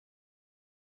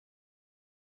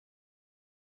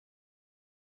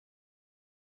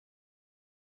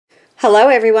Hello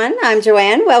everyone, I'm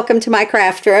Joanne. Welcome to my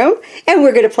craft room, and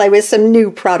we're going to play with some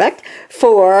new product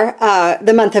for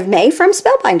the month of May from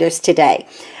Spellbinders today.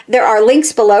 There are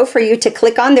links below for you to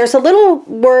click on. There's a little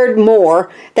word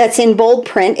more that's in bold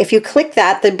print. If you click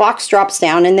that, the box drops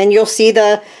down and then you'll see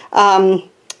the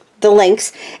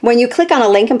links. When you click on a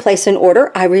link and place an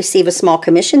order, I receive a small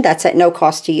commission. That's at no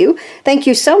cost to you. Thank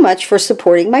you so much for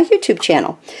supporting my YouTube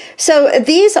channel. So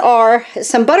these are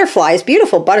some butterflies,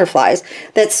 beautiful butterflies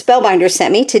that Spellbinders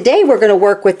sent me. Today we're going to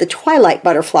work with the Twilight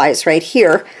butterflies right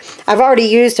here. I've already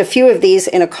used a few of these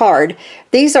in a card.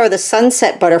 These are the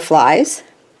sunset butterflies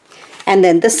and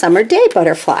then the summer day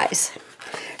butterflies.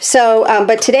 So,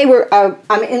 but today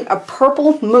I'm in a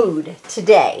purple mood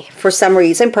today for some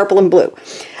reason, purple and blue.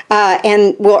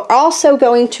 And we're also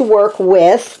going to work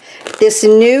with this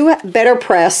new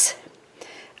BetterPress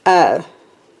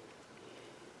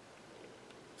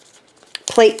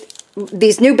plate,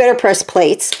 these new BetterPress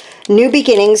plates, New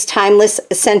Beginnings, Timeless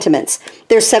Sentiments.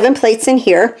 There's 7 plates in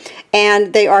here,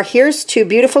 and they are here's to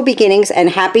beautiful beginnings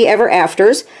and happy ever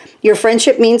afters. Your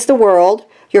friendship means the world.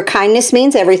 Your kindness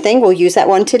means everything. We'll use that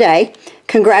one today.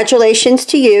 Congratulations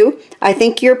to you. I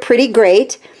think you're pretty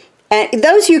great. And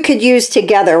those you could use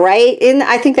together, right? And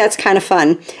I think that's kind of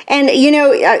fun. And, you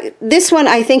know, this one,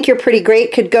 I think you're pretty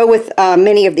great, could go with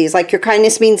many of these. Like your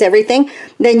kindness means everything.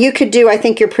 Then you could do I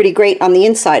think you're pretty great on the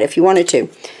inside if you wanted to.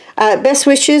 Best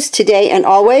wishes today and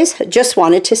always. Just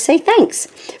wanted to say thanks.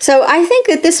 So I think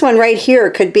that this one right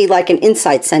here could be like an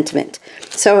inside sentiment.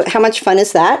 So how much fun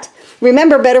is that?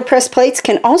 Remember, BetterPress plates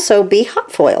can also be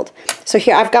hot foiled. So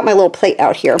here, I've got my little plate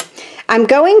out here. I'm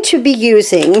going to be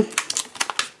using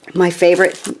my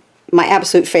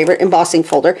absolute favorite embossing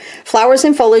folder, Flowers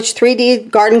and Foliage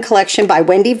 3D Garden Collection by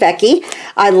Wendy VECCHI.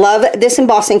 I love this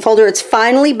embossing folder. It's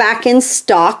finally back in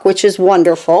stock, which is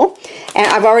wonderful. And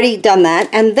I've already done that.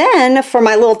 And then for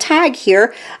my little tag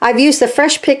here, I've used the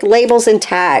Fresh Pick labels and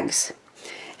tags.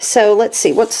 So let's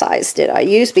see, what size did I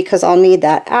use? Because I'll need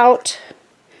that out.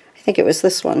 I think it was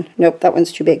this one. Nope, that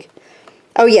one's too big.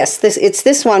 Oh yes, it's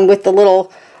this one with the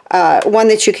little one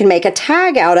that you can make a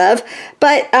tag out of.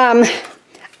 But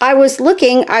I was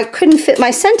looking, I couldn't fit my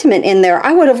sentiment in there.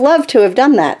 I would have loved to have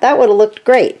done that. That would have looked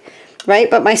great, right?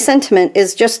 But my sentiment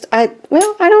is just,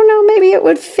 well, I don't know, maybe it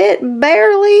would fit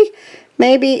barely.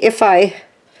 Maybe if I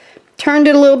turned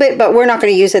it a little bit, but we're not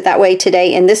going to use it that way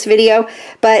today in this video.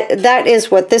 But that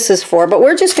is what this is for. But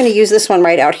we're just going to use this one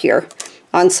right out here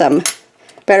on some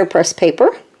BetterPress paper.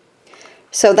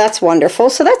 So that's wonderful.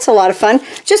 So that's a lot of fun.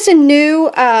 Just a new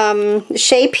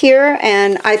shape here,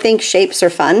 and I think shapes are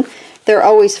fun. They're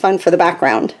always fun for the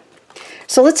background.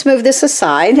 So let's move this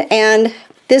aside, and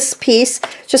this piece,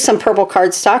 just some purple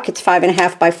cardstock. It's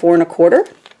 5.5 by 4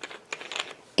 1/4.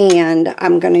 And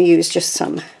I'm going to use just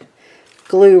some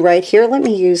glue right here. Let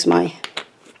me use my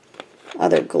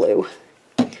other glue.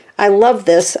 I love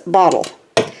this bottle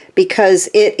because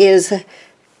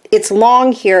it's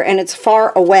long here and it's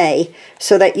far away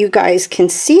so that you guys can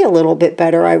see a little bit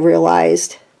better, I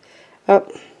realized. Oh,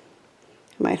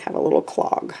 I might have a little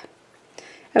clog.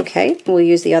 Okay, we'll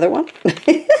use the other one.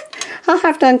 I'll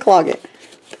have to unclog it.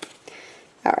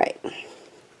 All right.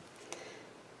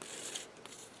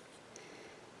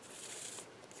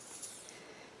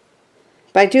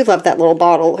 But I do love that little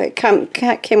bottle. It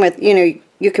came with, you know,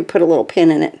 you could put a little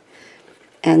pin in it.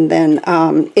 And then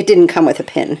it didn't come with a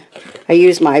pin. I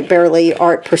used my Barely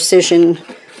Art Precision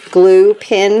glue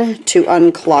pin to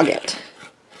unclog it.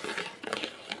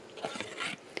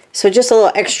 So just a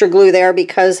little extra glue there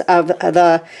because of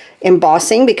the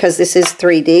embossing, because this is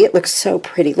 3D. It looks so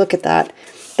pretty. Look at that.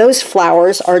 Those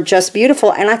flowers are just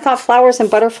beautiful. And I thought flowers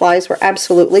and butterflies were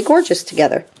absolutely gorgeous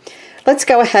together. Let's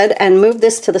go ahead and move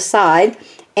this to the side.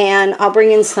 And I'll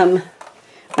bring in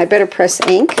my BetterPress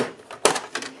ink.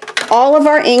 All of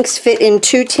our inks fit in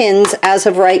 2 tins as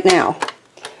of right now.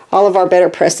 All of our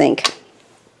BetterPress ink.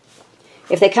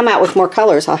 If they come out with more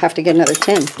colors, I'll have to get another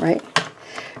tin, right?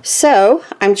 So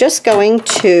I'm just going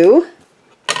to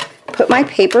put my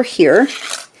paper here,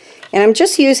 and I'm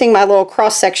just using my little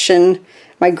cross section,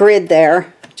 my grid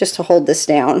there, just to hold this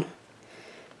down.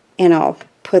 And I'll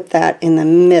put that in the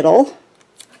middle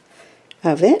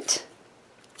of it.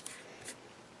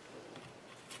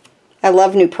 I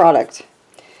love new product.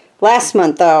 Last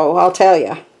month, though, I'll tell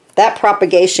you, that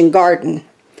propagation garden,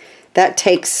 that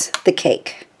takes the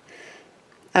cake.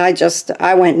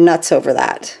 I went nuts over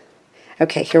that.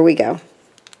 Okay, here we go.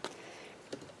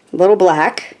 A little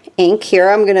black ink here.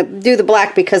 I'm going to do the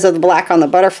black because of the black on the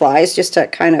butterflies, just to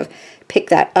kind of pick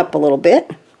that up a little bit.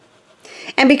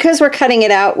 And because we're cutting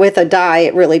it out with a die,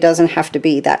 it really doesn't have to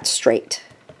be that straight.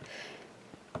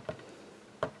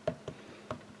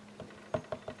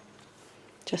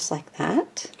 just like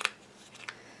that.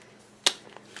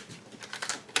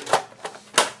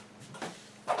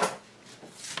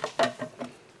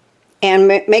 And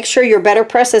make sure your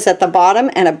BetterPress is at the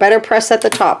bottom and a BetterPress at the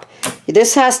top.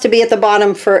 This has to be at the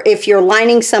bottom for if you're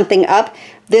lining something up.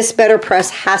 This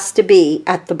BetterPress has to be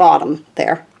at the bottom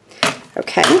there.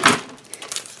 Okay.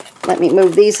 Let me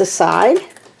move these aside.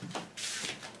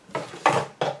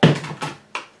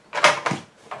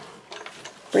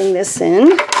 Bring this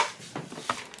in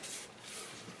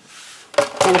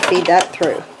and feed that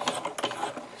through.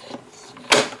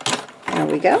 There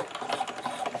we go.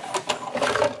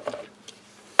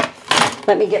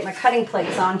 Let me get my cutting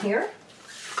plates on here.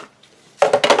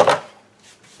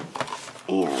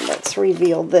 And let's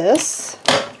reveal this.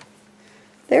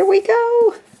 There we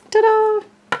go. Ta-da!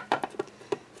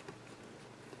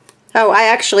 Oh, I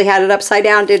actually had it upside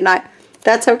down, didn't I?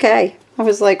 That's okay. I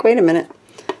was like, wait a minute.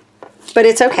 But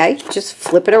it's okay. Just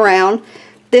flip it around.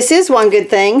 This is one good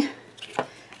thing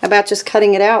about just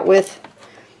cutting it out with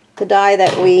the die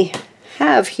that we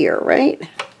have here, right?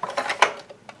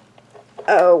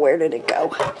 Oh, where did it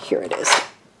go? Here it is.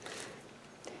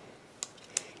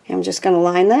 I'm just going to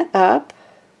line that up.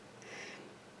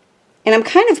 And I'm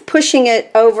kind of pushing it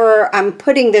over. I'm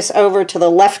putting this over to the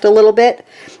left a little bit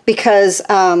because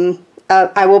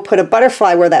I will put a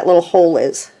butterfly where that little hole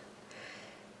is.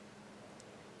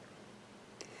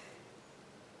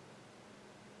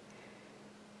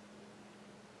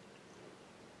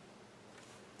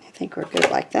 I think we're good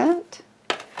like that.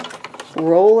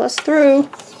 Roll us through.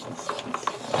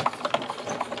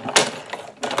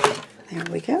 There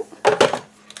we go.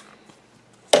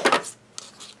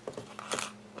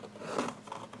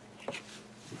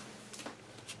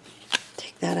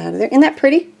 Take that out of there. Isn't that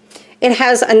pretty? It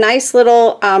has a nice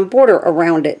little border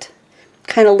around it.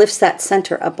 Kind of lifts that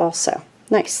center up also.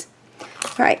 Nice.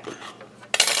 All right.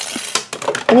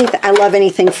 I love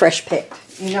anything fresh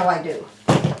picked. You know I do.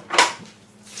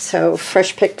 So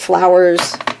fresh picked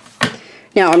flowers.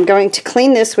 Now I'm going to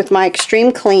clean this with my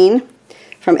Extreme Clean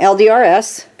from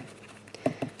LDRS.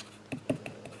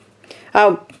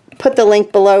 I'll put the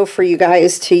link below for you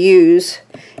guys to use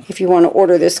if you want to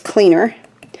order this cleaner.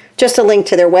 Just a link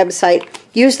to their website.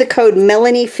 Use the code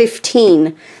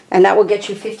Melanie15 and that will get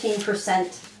you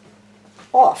 15%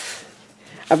 off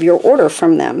of your order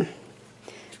from them.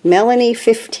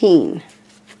 Melanie15.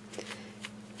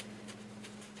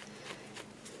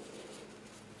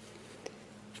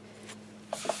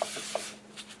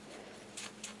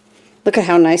 Look at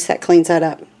how nice that cleans that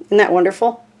up. Isn't that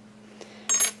wonderful?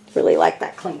 Really like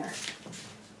that cleaner.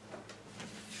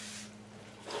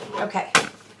 Okay.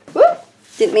 Whoop!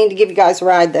 Didn't mean to give you guys a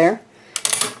ride there.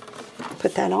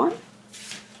 Put that on.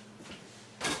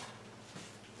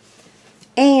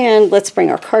 And let's bring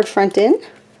our card front in.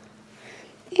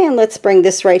 And let's bring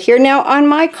this right here. Now on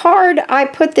my card, I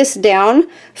put this down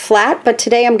flat, but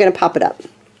today I'm going to pop it up.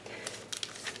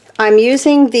 I'm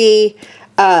using the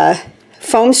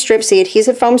foam strips, the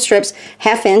adhesive foam strips,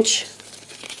 1/2 inch.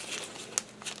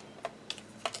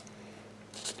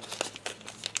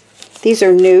 These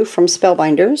are new from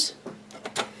Spellbinders.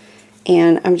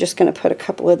 And I'm just going to put a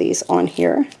couple of these on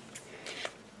here.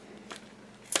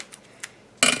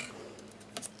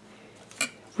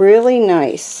 Really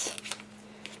nice.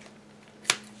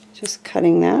 Just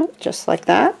cutting that just like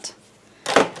that.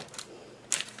 I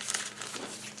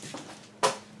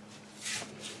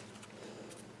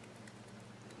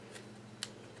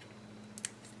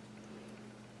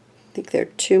think they're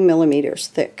 2 millimeters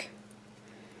thick.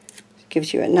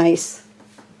 Gives you a nice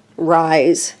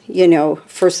rise, you know,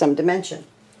 for some dimension.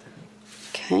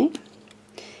 Okay.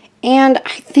 And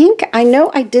I know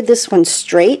I did this one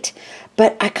straight,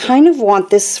 but I kind of want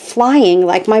this flying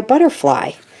like my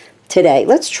butterfly today.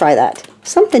 Let's try that.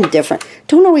 Something different.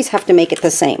 Don't always have to make it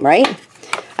the same, right?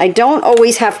 I don't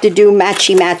always have to do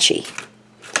matchy-matchy.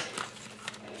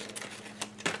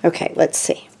 Okay, let's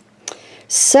see.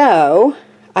 So,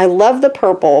 I love the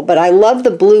purple, but I love the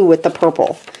blue with the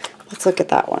purple. Let's look at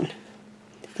that one.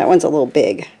 That one's a little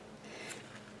big.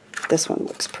 This one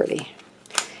looks pretty.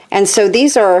 And so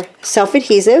these are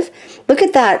self-adhesive. Look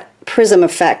at that prism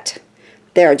effect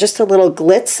there. Just a little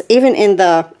glitz, even in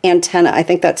the antenna. I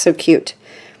think that's so cute.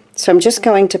 So I'm just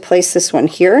going to place this one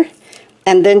here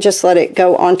and then just let it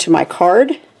go onto my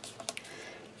card.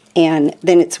 And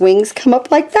then its wings come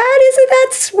up like that. Isn't that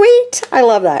sweet? I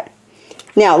love that.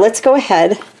 Now let's go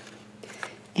ahead.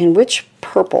 And which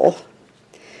purple?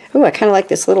 Oh, I kind of like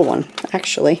this little one,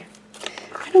 actually.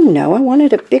 I don't know. I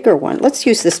wanted a bigger one. Let's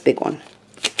use this big one.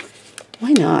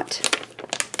 Why not?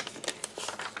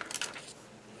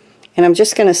 And I'm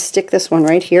just going to stick this one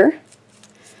right here.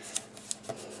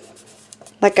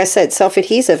 Like I said,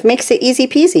 self-adhesive makes it easy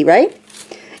peasy, right?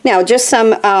 Now, just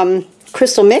some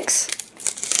crystal mix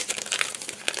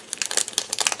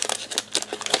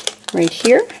right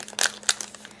here.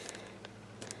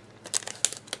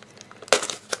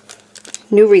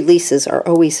 New releases are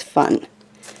always fun.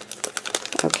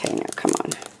 Okay, now come on.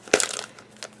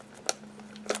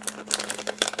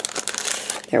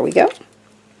 There we go.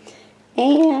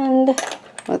 And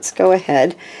let's go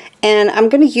ahead. And I'm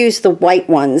going to use the white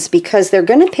ones because they're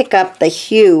going to pick up the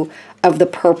hue of the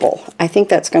purple. I think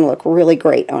that's going to look really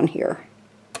great on here.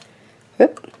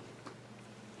 Whoop.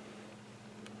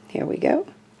 Here we go.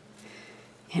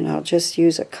 And I'll just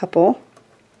use a couple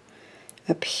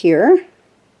up here.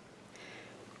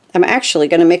 I'm actually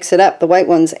going to mix it up, the white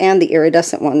ones and the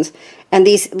iridescent ones. And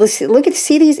these,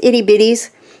 see these itty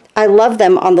bitties? I love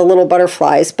them on the little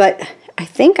butterflies, but I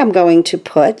think I'm going to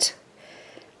put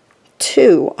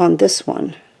 2 on this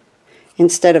one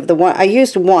instead of the one. I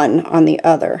used 1 on the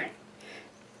other.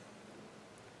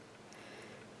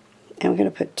 And I'm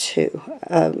going to put 2,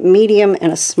 a medium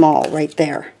and a small right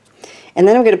there. And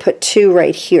then I'm going to put 2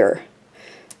 right here,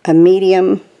 a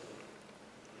medium,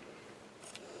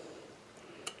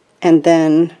 and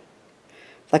then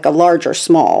like a large or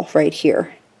small right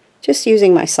here. Just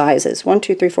using my sizes, 1,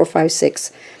 2, 3, 4, 5,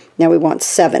 6. Now we want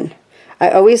 7. I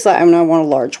always like, I want a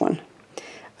large one.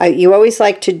 You always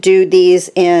like to do these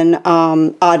in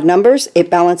odd numbers. It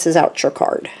balances out your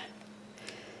card.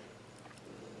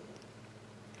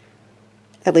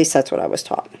 At least that's what I was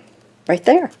taught. Right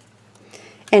there.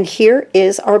 And here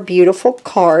is our beautiful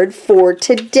card for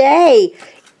today.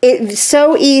 It's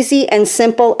so easy and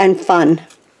simple and fun.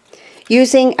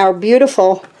 Using our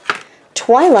beautiful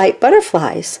Twilight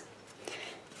butterflies.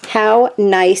 How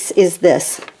nice is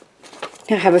this?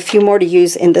 I have a few more to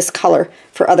use in this color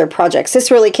for other projects. This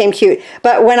really came cute.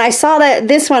 But when I saw that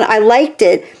this one, I liked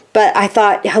it, but I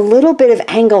thought a little bit of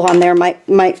angle on there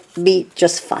might be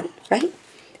just fun, right?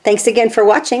 Thanks again for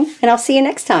watching, and I'll see you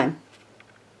next time.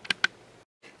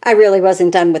 I really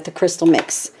wasn't done with the crystal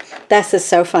mix. This is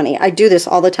so funny. I do this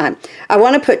all the time. I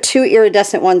want to put 2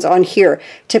 iridescent ones on here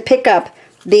to pick up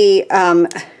the,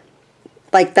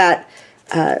 like that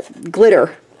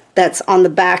glitter that's on the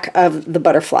back of the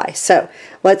butterfly. So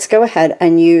let's go ahead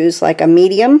and use like a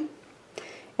medium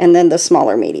and then the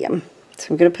smaller medium. So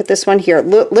I'm going to put this one here.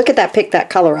 Look at that, pick that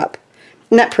color up.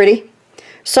 Isn't that pretty?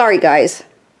 Sorry guys.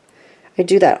 I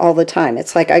do that all the time.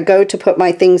 It's like I go to put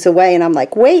my things away and I'm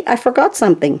like, wait, I forgot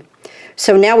something.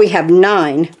 So now we have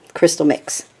 9 crystal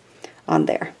mix on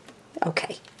there.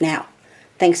 Okay, now,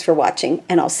 thanks for watching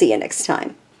and I'll see you next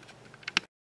time.